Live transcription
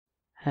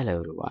Hello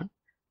everyone.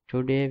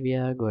 Today we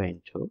are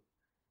going to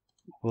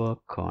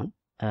work on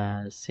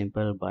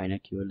simple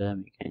binocular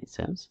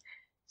mechanisms.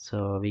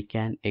 So we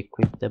can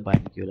equip the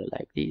binocular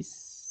like this.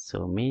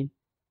 Zoom in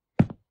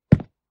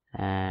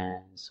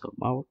and zoom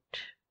out.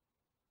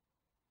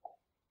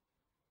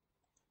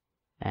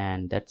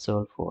 And that's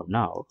all for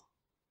now.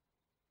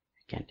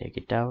 We can take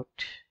it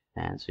out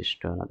and switch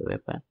to another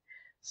weapon.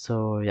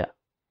 So yeah,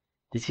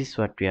 this is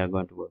what we are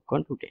going to work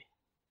on today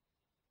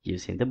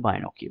using the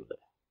binocular.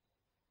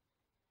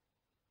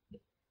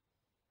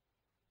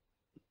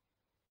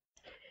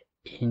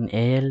 In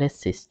ALS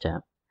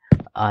system,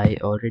 I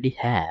already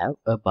have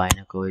a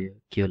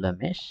binocular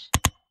mesh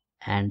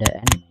and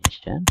an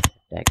animation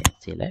that I can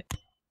select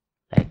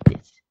like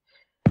this.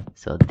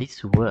 So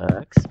this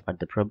works, but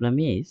the problem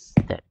is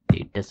that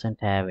it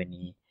doesn't have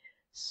any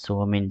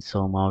zoom in,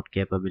 zoom out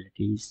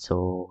capabilities,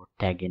 so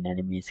tag in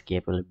enemies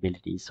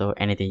capabilities, so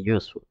anything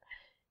useful.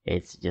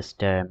 It's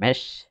just a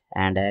mesh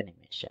and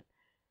animation.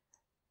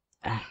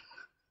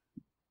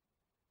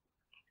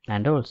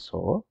 And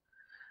also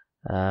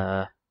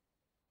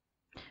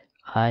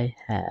I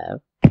have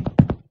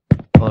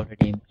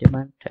already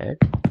implemented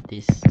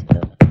this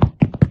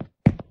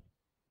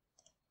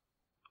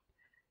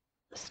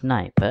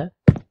sniper,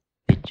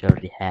 which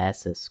already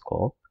has a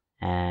scope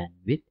and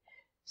with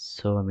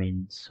zoom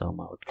in,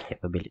 zoom out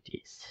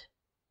capabilities.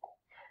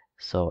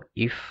 So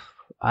if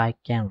I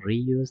can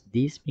reuse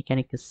these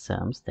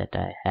mechanisms that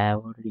I have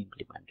already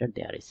implemented,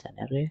 there is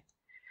an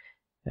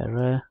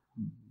error.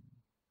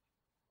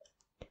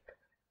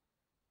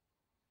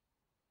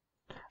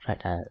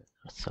 Right, I'll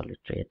solve it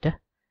later.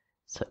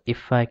 So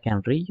if I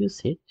can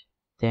reuse it,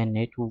 then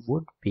it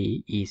would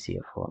be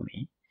easier for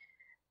me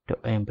to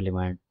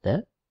implement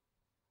the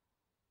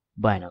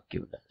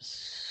binoculars.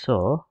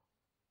 So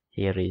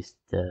here is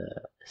the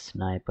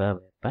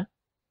sniper weapon.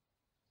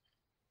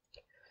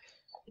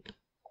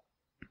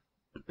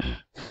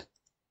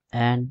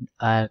 And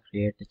I'll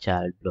create a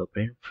child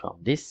blueprint from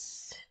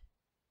this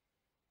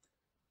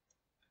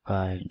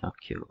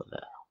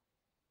binocular.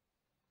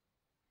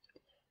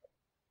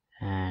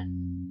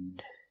 And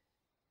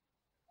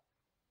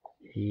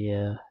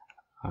here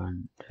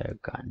under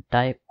gun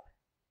type,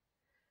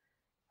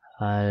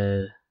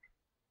 I'll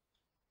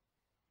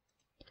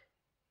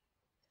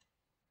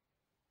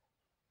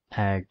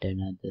add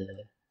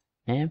another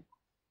name,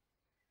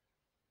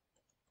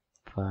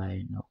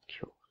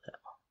 binocular.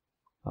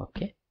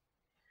 Okay,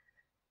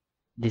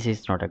 this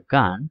is not a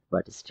gun,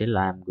 but still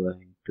I'm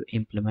going to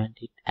implement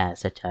it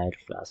as a child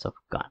class of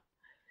gun.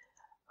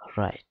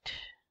 Right,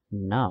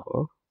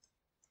 now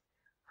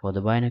for the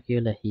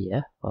binocular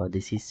here,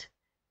 this is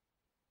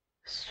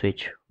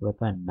switch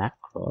weapon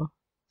macro,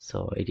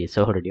 so it is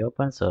already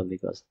open, so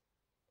because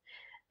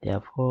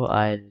therefore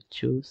I'll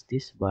choose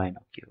this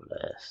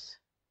binoculars.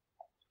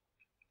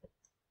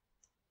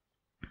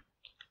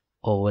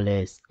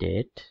 Overlay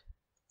state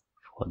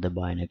for the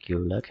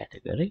binocular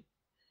category.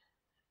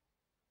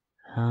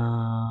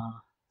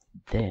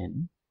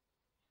 Then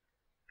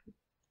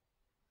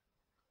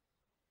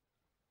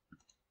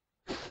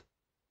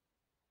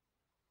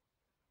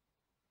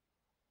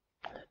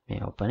let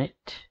me open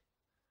it.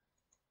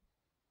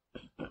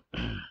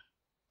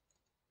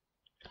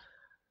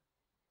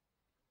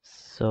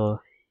 So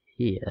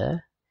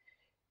here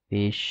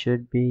we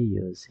should be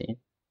using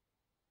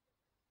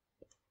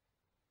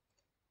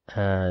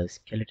a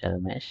skeletal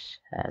mesh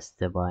as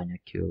the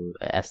binocular,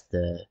 as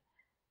the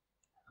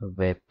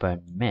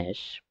weapon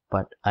mesh,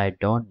 but I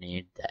don't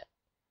need that.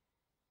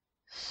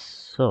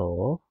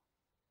 So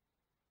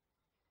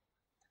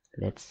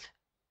let's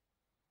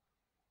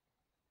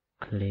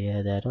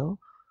clear that off.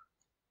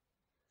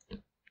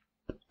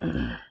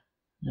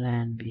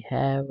 And we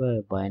have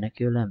a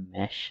binocular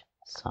mesh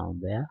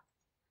somewhere.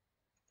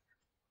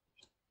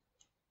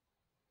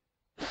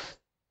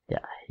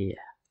 Yeah, here.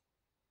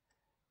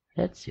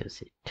 Let's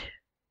use it.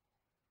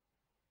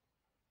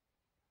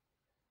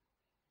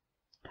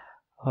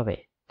 Oh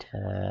wait,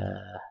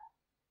 yeah,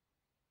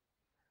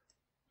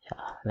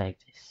 like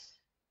this.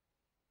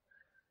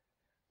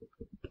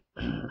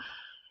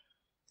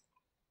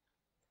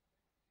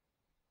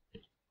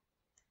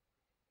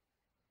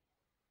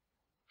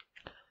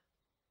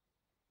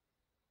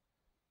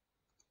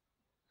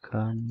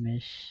 Gun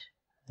mesh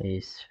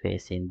is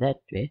facing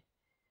that way,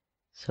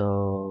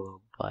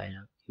 so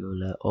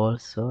binocular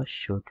also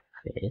should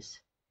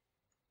face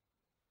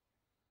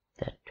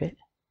that way.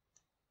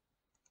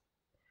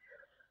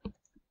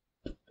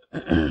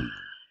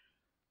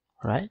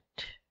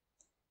 Right,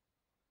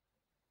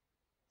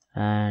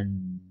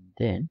 and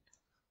then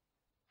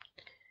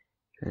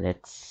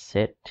let's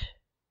set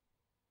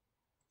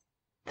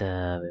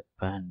the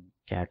weapon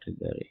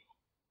category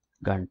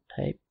gun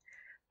type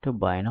to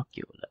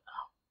binocular.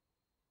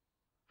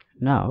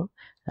 Now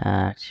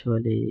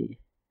actually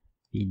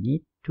we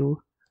need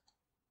to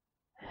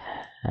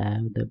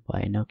have the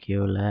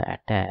binocular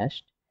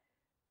attached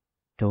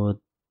to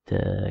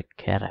the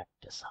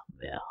character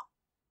somewhere.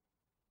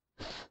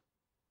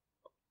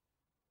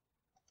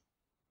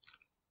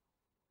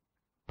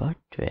 But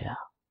where?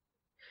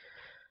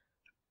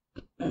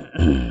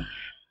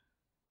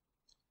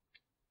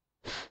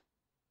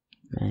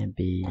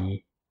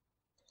 Maybe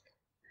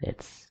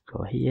let's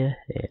go here.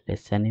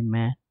 ALS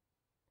animate.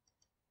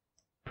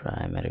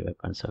 Primary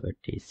weapon socket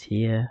is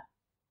here.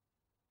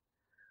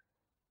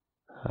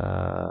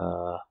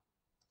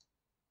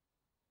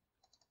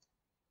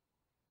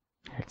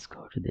 Let's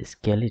go to the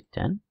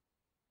skeleton.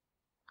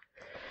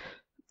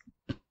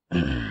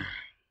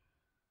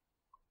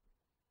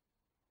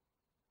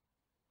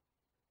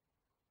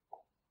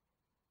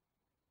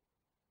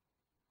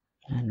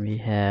 And we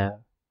have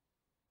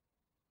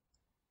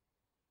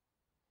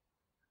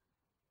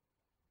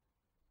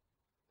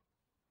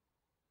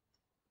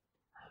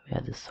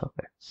where the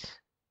sockets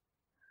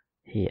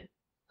here.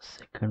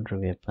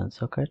 Secondary weapon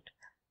socket.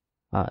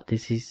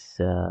 This is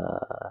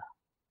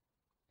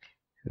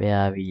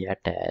where we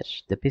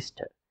attach the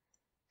pistol,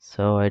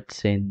 so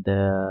it's in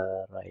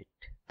the right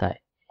thigh.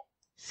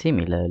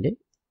 Similarly,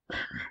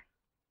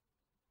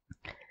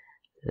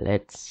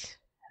 let's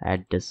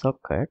add the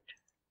socket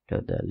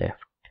to the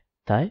left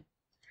thigh.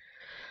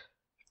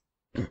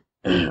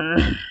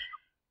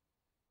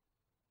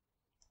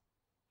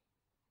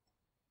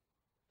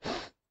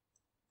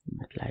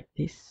 Like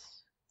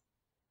this.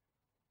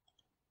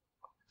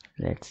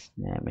 Let's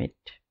name it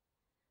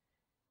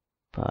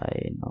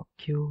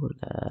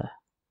binocular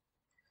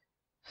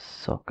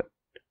socket.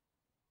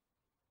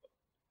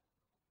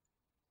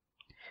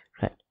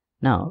 Right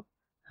now,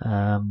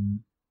 where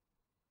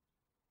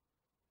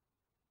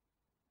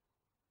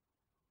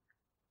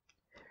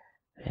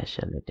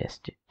shall we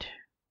test it?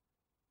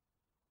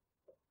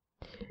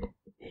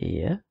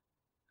 Here,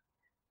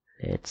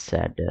 let's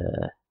add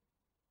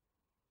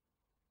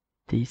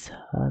these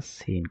are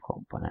scene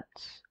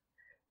components.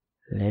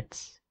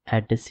 Let's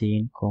add the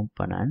scene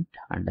component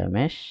under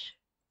mesh.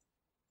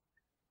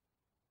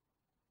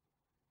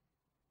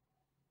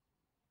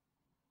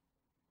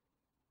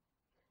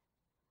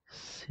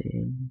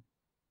 Scene.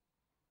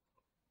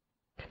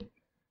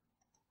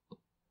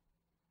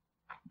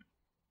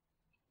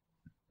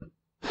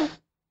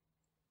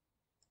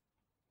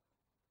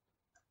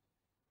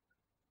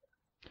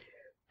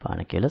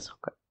 Binocular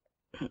socket.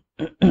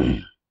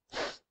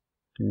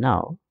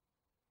 Now,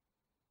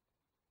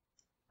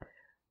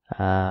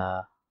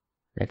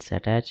 let's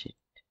attach it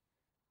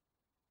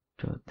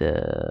to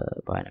the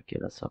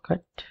binocular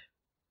socket.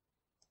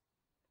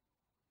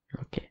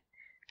 Okay,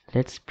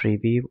 let's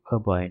preview a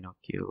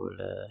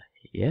binocular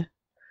here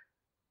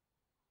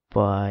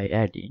by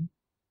adding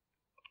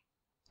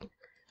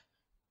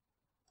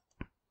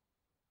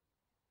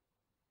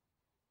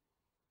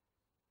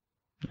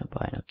a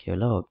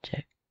binocular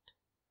object.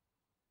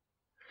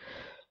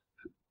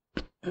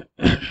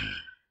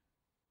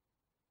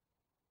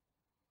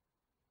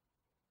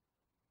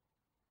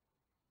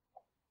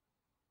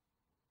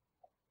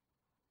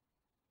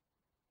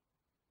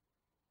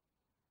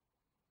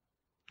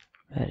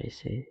 Where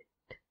is it?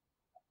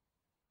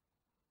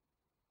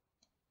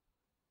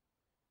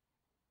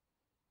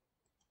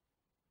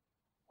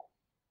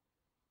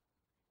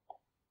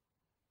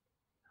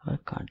 Why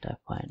can't I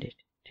find it?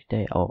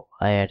 Did I? Oh,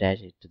 I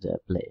attached it to the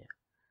player.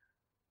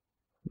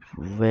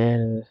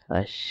 Well,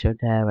 I should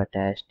have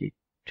attached it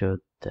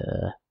to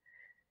the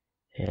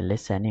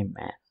ALS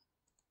animate,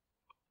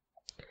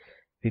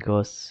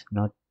 because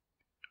not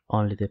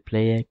only the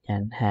player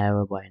can have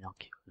a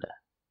binocular.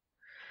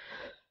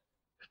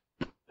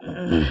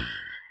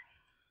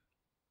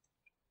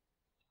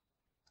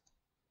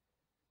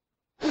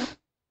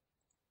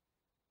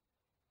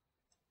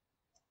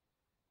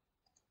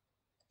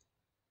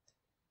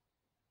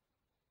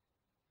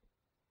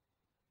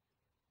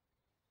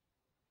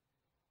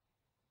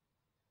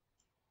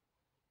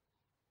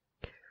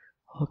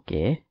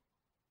 Okay,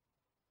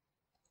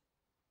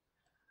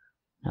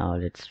 now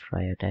let's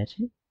try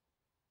attaching.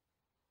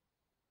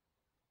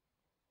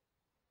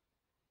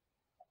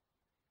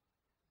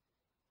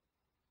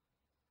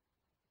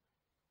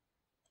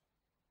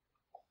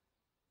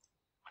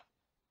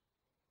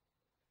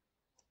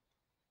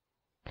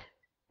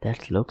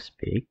 That looks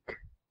big.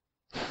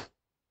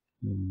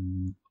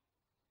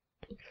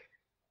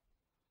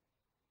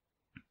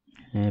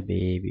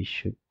 Maybe we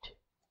should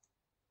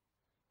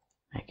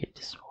make it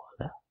smaller.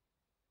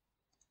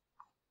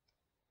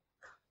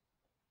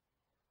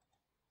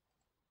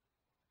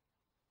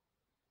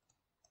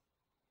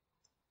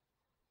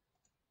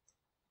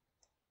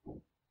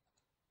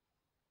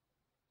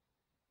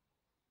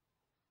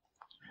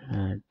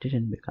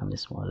 Didn't become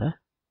smaller.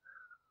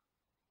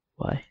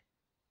 Why?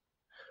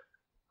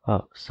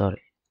 Oh,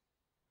 sorry.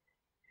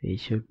 We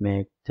should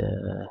make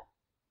the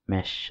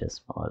mesh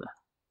smaller.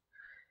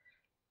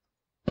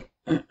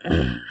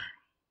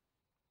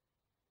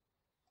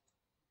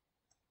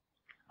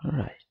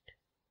 Alright.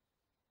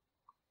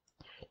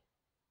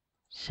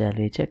 Shall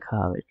we check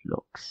how it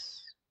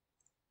looks?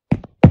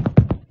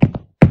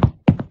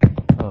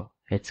 Oh,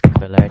 it's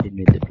colliding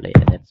with the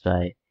player. That's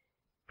why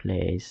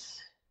player is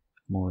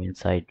moving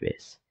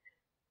sideways.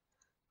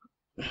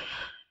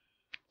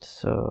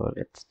 So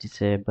let's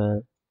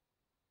disable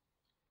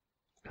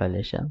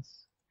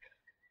collisions.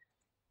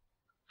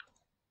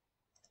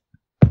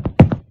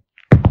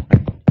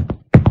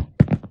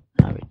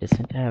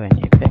 have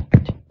any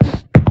effect.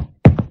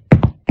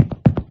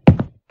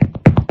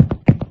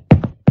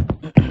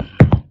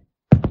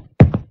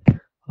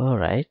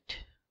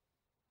 Alright,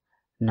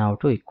 now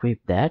to equip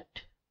that,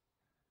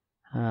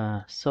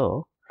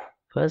 so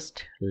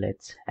first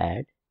let's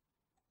add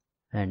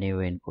a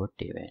new input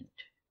event.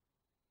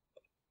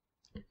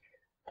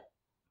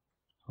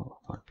 Oh,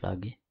 not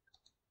plugin.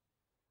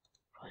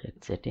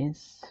 Project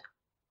settings,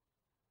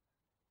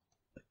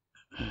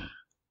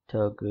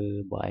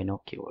 toggle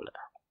binocular.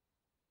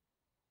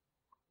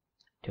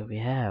 Do we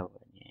have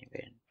an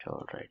event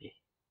already?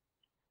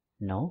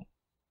 No.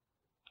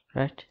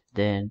 Right,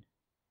 then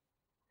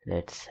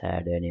let's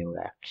add a new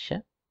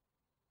action.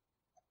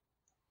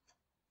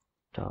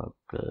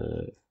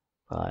 Toggle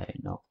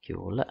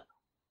binocular.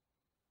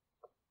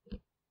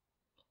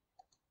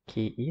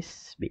 Key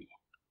is B.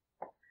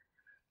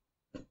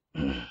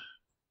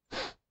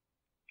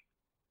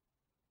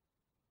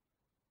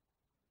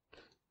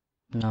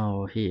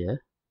 Now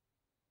here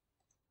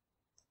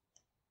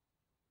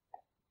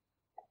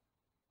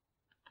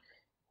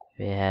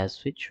we have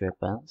switch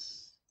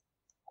weapons,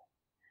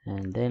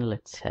 and then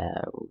let's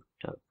have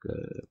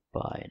toggle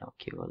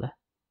binocular.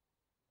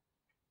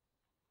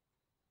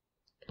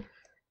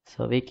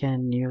 So we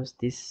can use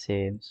this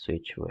same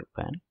switch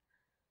weapon,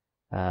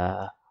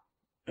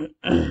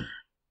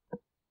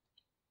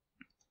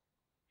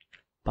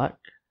 but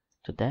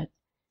to that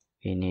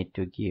we need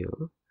to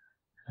give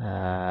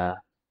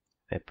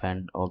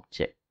weapon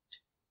object,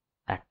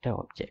 actor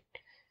object.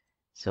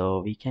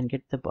 So we can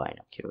get the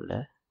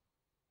binocular,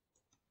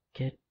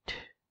 get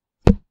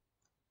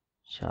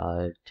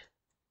child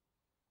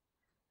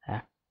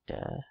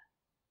actor,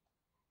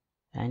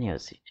 and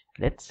use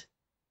it.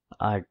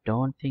 I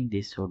don't think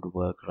this would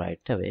work right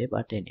away,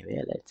 but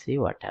anyway, let's see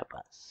what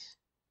happens.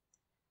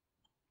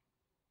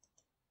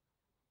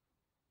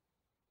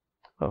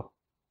 Oh,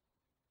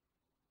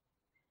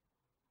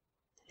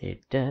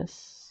 it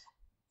does,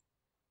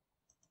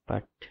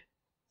 but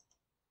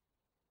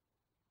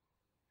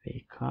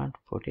we can't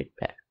put it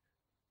back.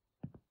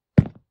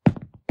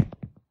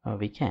 Oh,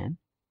 we can.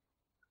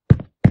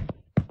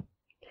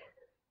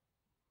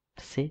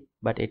 See,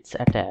 but it's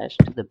attached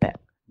to the back.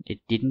 It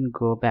didn't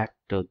go back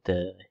to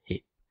the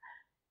hip.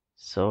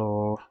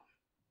 So,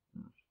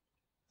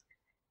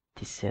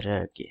 this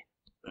error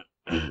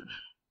again.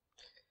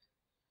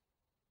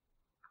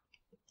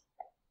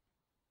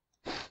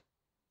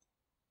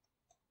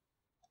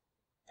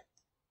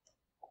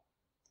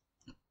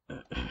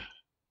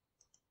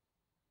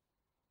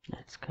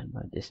 Let's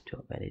convert this to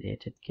a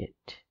validated kit.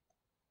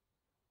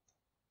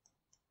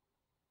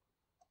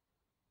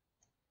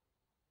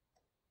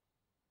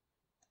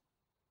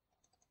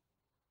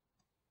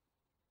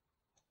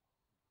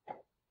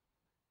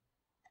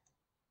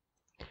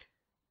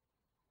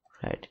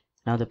 Right,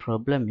 now the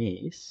problem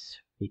is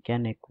we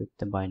can equip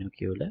the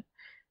binocular.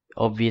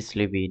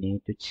 Obviously we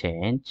need to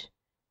change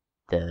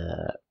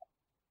the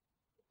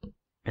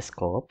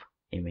scope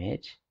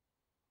image.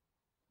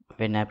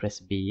 When I press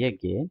B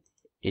again,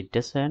 it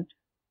doesn't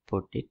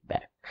put it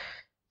back.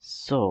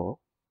 So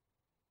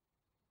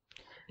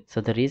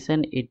the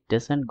reason it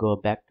doesn't go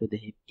back to the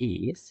hip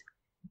is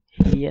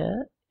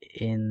here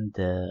in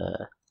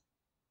the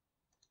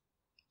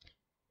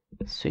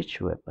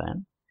switch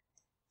weapon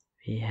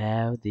we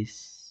have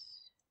this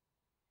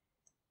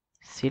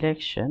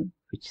selection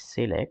which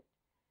select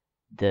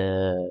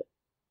the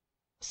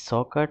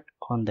socket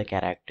on the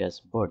character's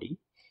body,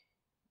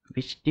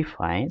 which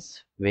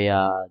defines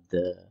where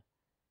the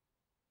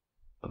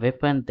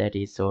weapon that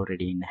is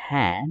already in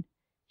hand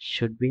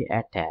should be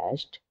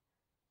attached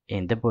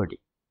in the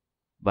body.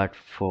 But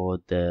for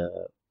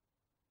the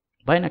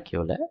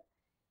binocular,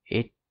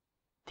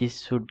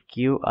 this should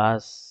give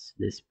us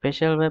the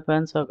special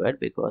weapon socket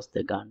because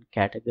the gun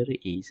category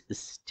is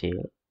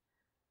still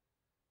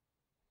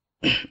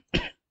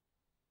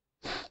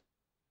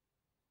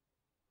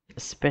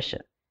special.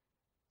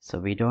 So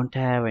we don't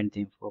have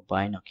anything for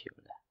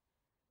binocular.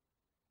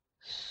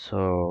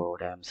 So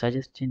what I'm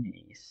suggesting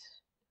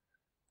is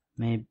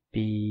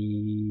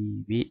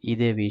maybe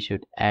we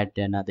should add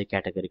another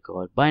category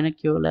called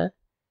binocular,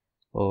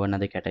 or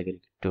another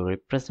category to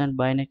represent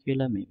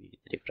binocular, maybe with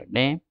a different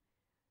name,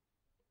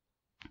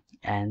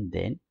 and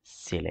then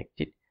select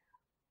it.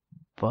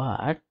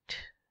 But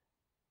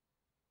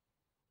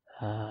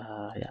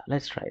yeah,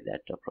 let's try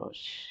that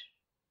approach.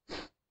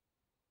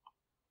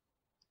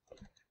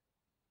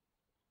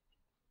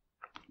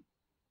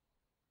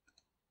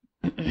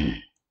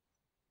 I'm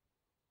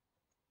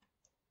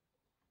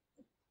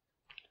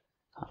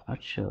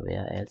not sure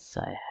where else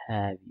I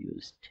have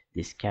used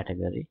this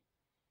category,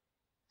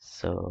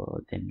 so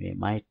then we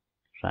might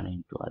run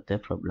into other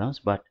problems,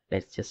 but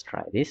let's just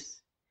try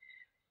this.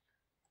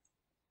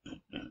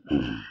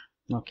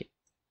 Okay,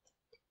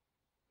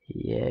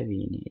 here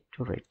we need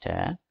to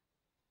return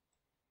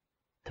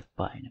the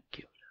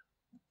binocular.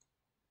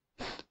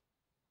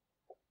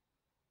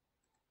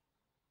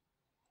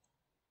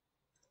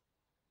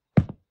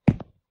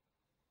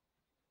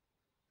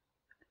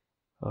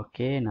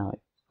 Okay, now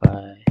if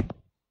I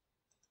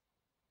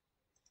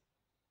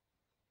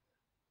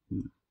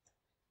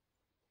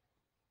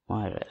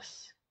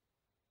mirrors.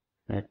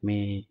 Let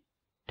me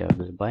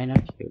toggle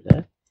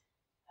binocular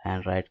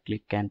and right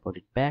click and put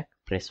it back.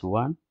 Press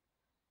 1.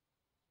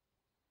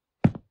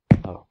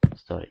 Oh,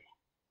 sorry.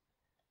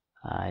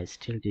 I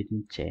still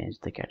didn't change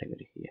the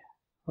category here.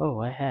 Oh,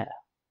 I have.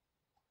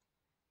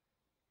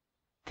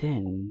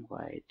 Then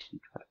why it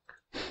didn't work?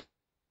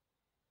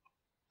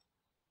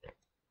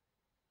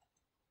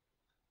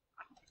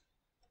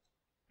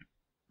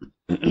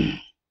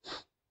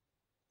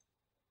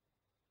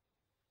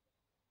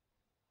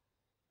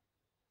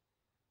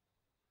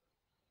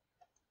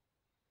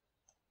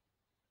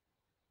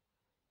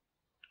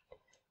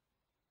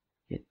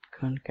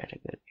 𝐂𝐡𝐚𝐧𝐵𝐭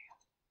category.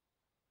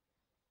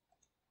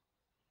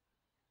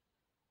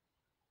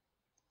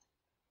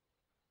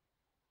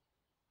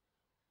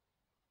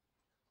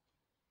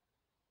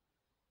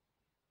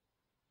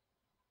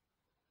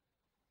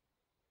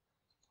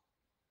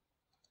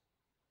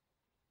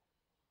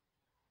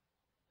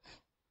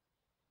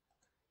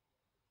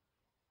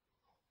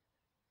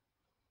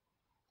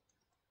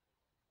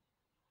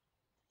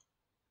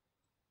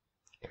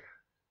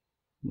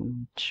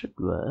 It should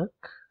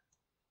work.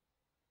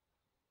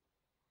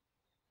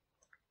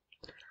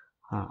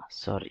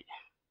 Sorry.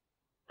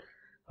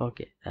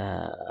 Okay,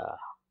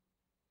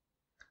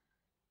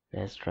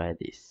 let's try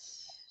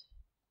this.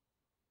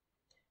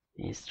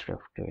 Instead of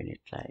doing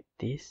it like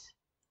this,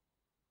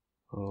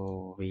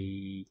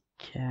 we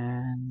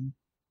can,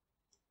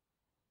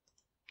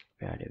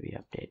 where do we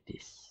update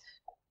this?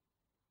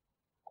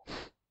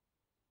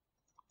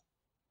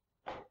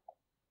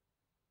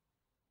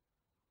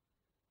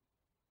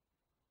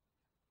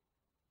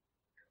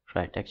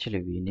 Right,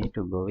 actually we need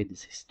to go with the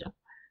system.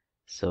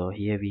 So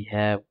here we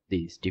have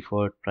this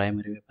default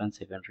primary weapon,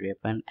 secondary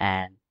weapon,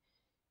 and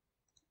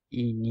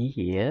in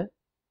here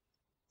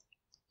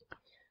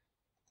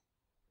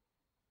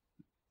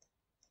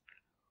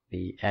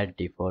we add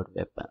default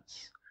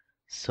weapons.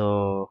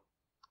 So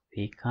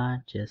we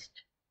can't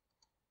just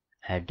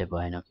add the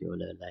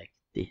binocular like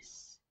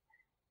this.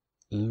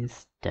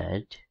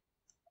 Instead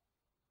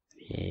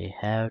we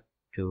have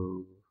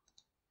to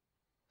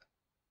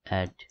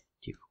add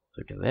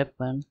default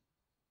weapon,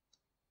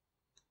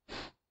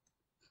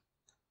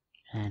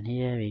 and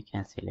here we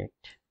can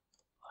select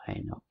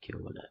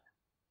binocular.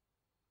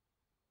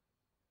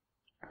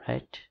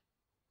 Right,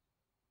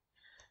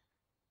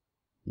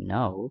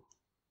 now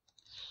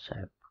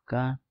swap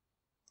gun,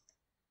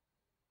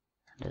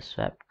 the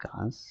swap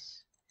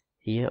guns.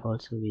 Here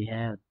also we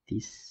have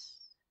this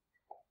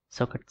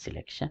socket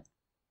selection,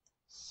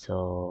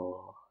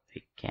 so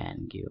we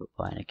can give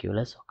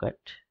binocular socket,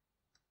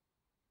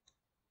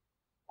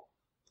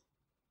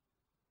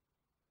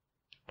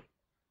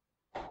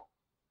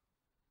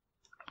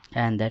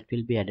 and that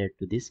will be added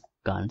to this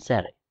guns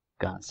array,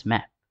 guns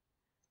map.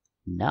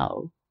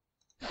 Now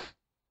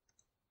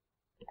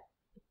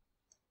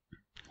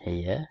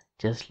here,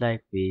 just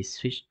like we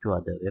switch to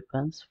other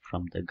weapons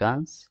from the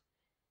guns,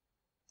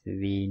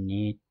 we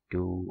need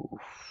to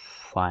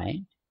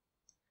find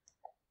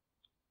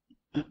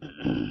the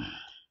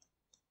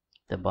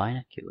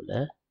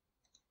binocular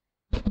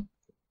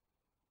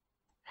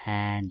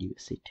and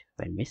use it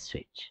when we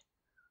switch.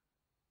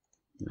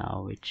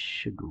 Now it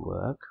should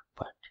work,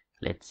 but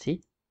let's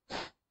see.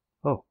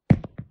 Oh,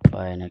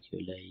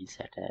 binocular is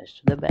attached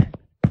to the back.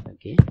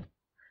 Okay,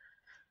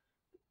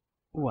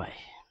 why?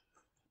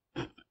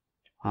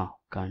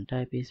 Gun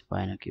type is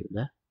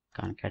binocular.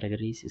 Gun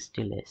category is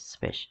still a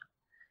special.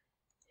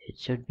 It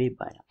should be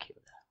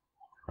binocular,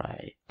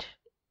 right?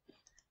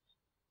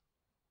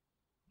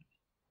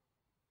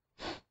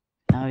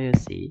 Now you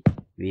see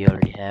we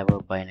already have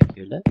a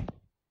binocular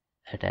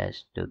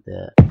attached to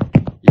the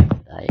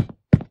left eye.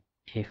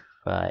 If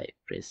I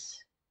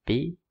press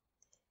B,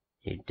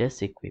 it does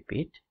equip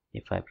it.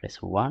 If I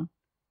press 1,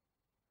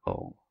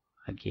 oh,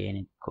 again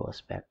it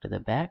goes back to the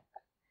back.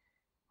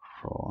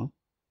 Wrong.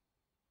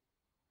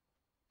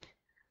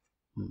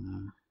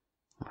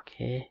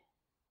 Okay,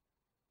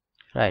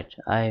 right,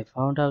 I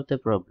found out the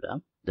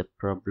problem. The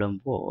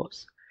problem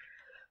was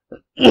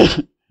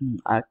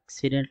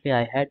accidentally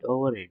I had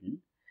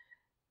overridden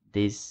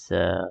this.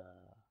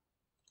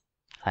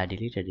 I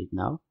deleted it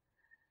now.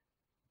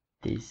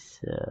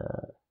 This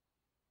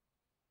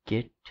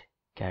get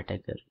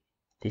category,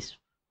 this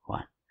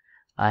one,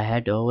 I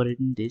had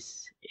overridden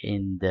this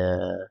in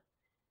the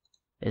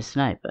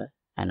sniper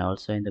and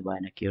also in the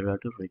binocular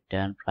to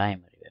return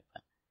primary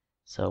weapon.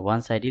 So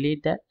once I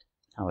delete that,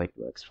 now it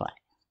works fine.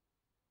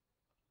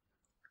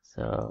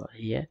 So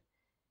here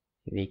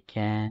we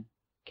can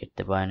get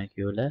the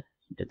binocular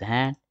into the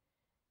hand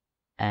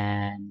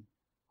and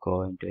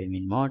go into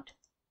aiming mode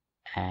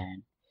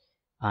and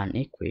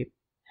unequip,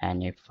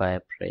 and if I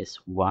press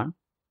 1,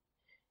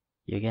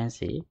 you can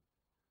see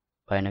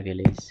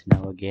binocular is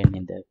now again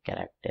in the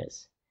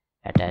characters,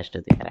 attached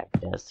to the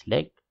character's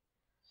leg,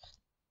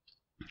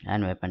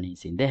 and weapon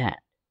is in the hand.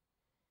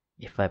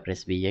 If I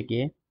press B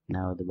again,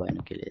 now the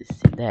binocular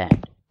is in the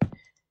hand.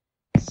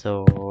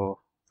 So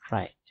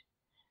right,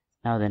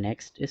 now the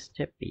next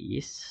step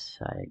is,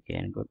 I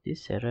again got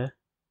this error.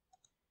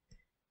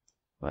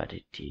 what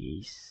it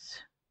is.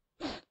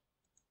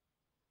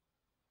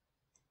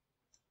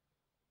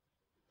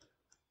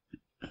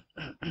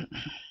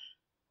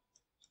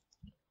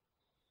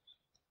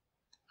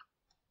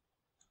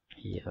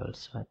 Here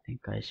also I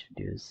think I should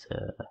use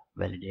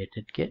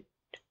validated get.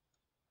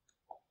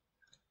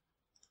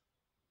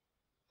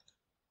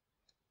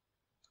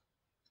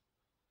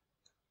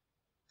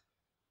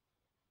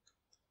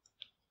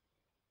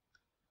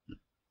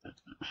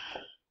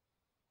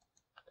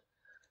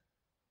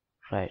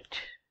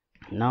 Right,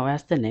 now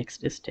as the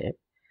next step,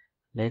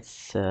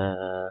 let's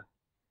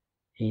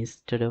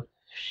instead of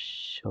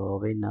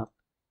showing up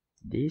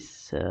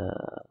this where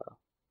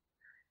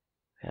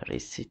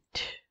is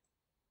it,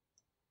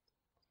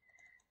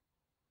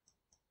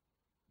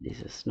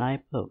 this is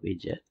sniper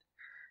widget,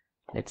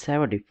 let's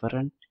have a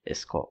different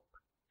scope.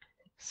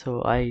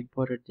 So I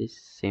imported this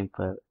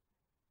simple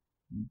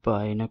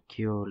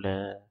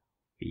binocular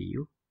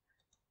view,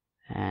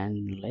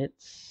 and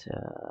let's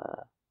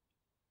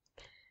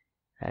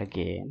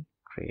again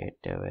create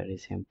a very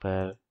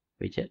simple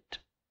widget.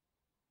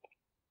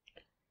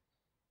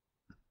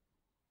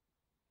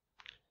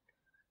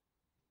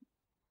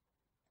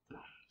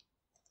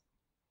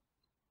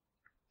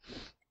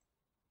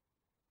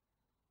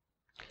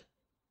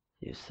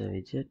 Use the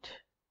widget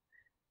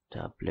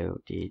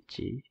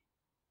WDG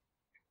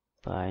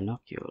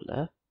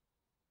binocular,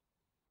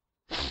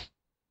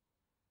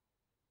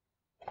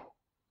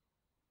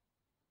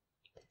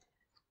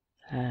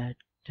 add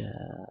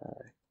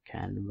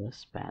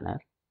canvas panel,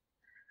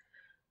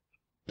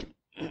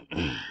 and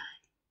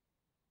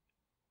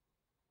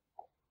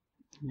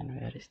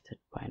where is that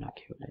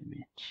binocular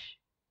image?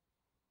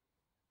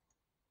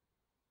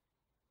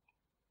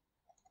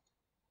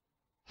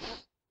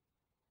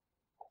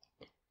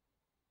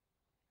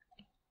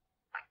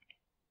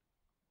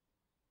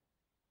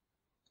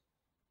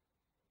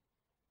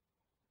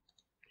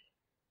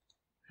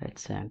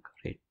 Let's anchor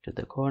it to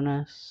the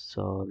corner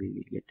so we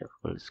will get a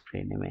full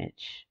screen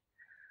image.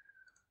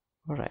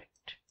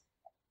 Alright,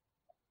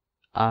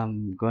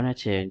 I'm gonna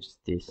change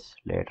this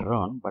later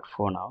on, but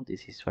for now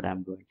this is what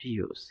I'm going to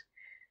use,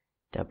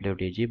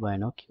 WDG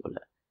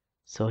binocular.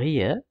 So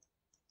here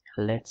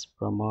let's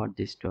promote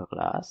this to a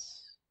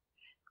class,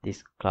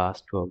 this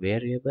class to a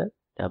variable,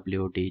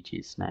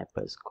 WDG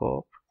sniper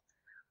scope.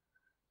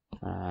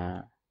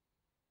 I'll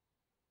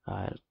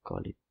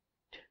call it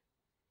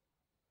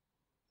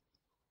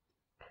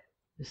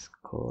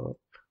scope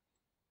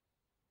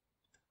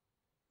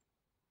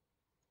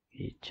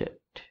widget,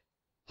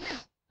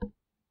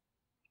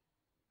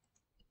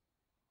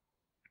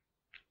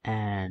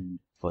 and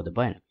for the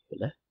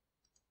binocular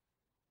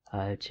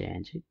I'll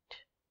change it,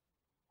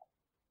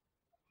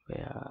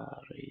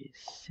 where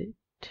is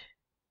it,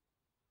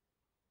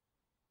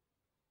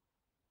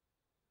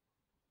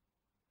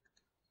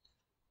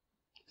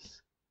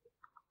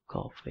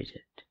 scope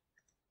widget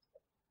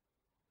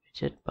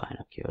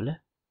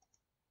binocular,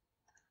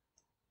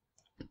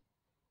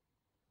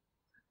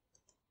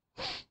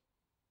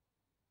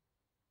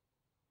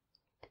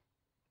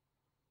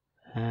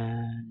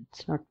 and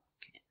it's not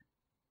working.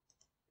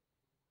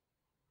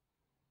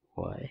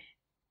 Why?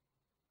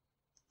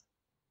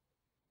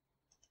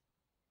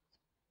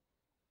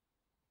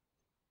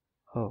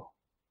 Oh,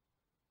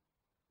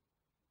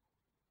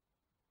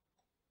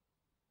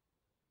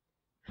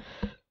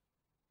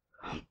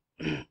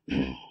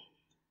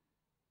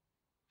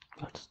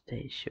 what's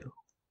the issue?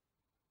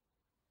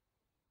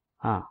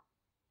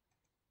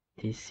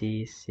 This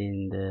is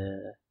in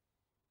the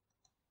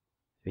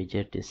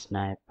widget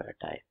sniper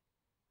type.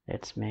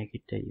 Let's make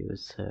it a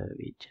user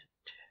widget.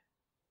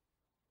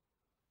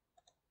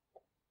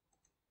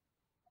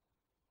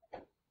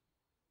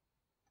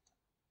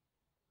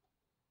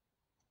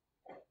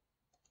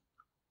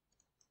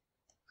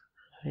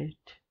 Right,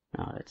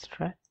 now let's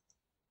try.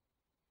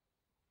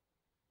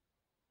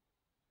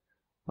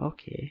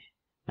 Okay,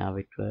 now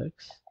it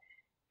works.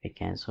 We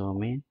can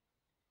zoom in,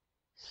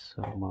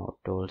 zoom out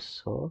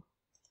also.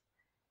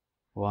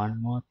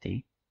 One more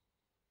thing,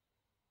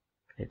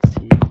 let's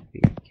see if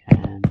we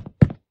can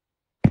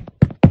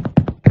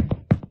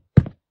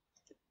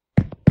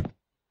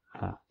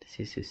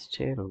this is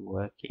still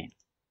working.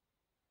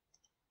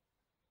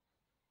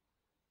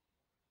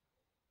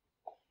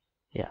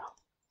 Yeah,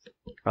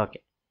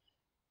 okay.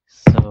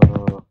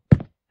 So,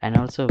 and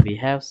also we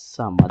have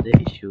some other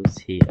issues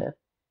here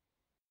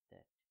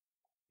that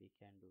we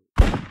can do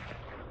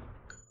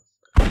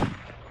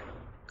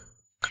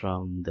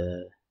from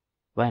the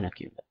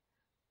binocular.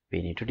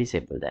 We need to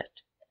disable that.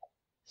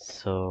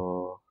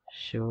 So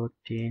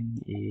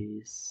shooting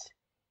is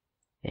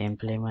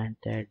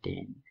implemented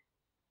in,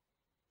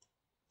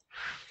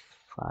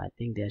 I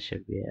think there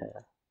should be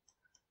a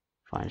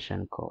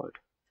function called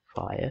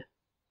fire.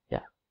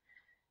 Yeah,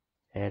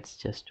 let's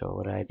just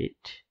override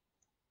it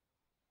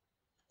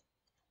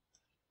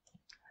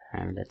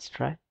and let's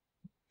try.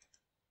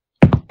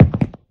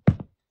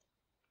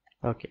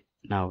 Okay,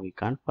 now we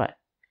can't fire.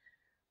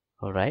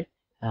 Alright,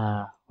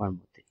 one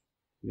more thing,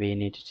 we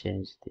need to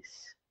change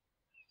this.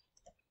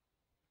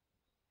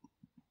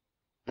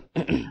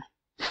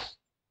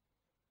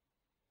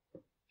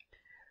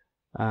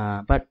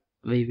 But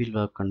we will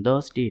work on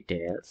those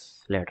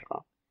details later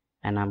on,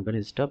 and I'm going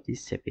to stop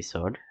this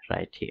episode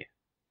right here.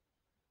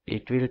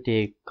 It will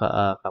take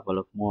a couple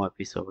of more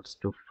episodes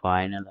to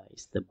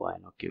finalize the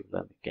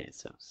binocular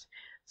mechanisms,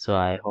 so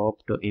I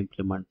hope to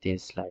implement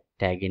things like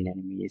tagging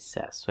enemies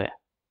as well.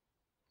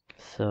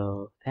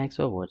 So thanks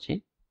for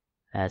watching.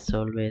 As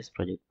always,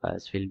 project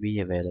files will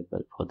be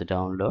available for the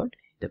download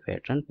in the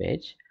Patreon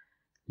page.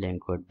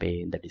 Link would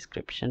be in the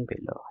description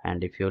below.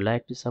 And if you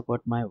like to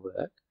support my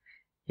work,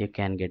 you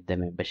can get the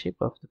membership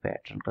of the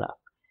Patreon Club.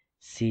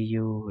 See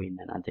you in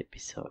another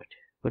episode.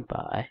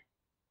 Goodbye.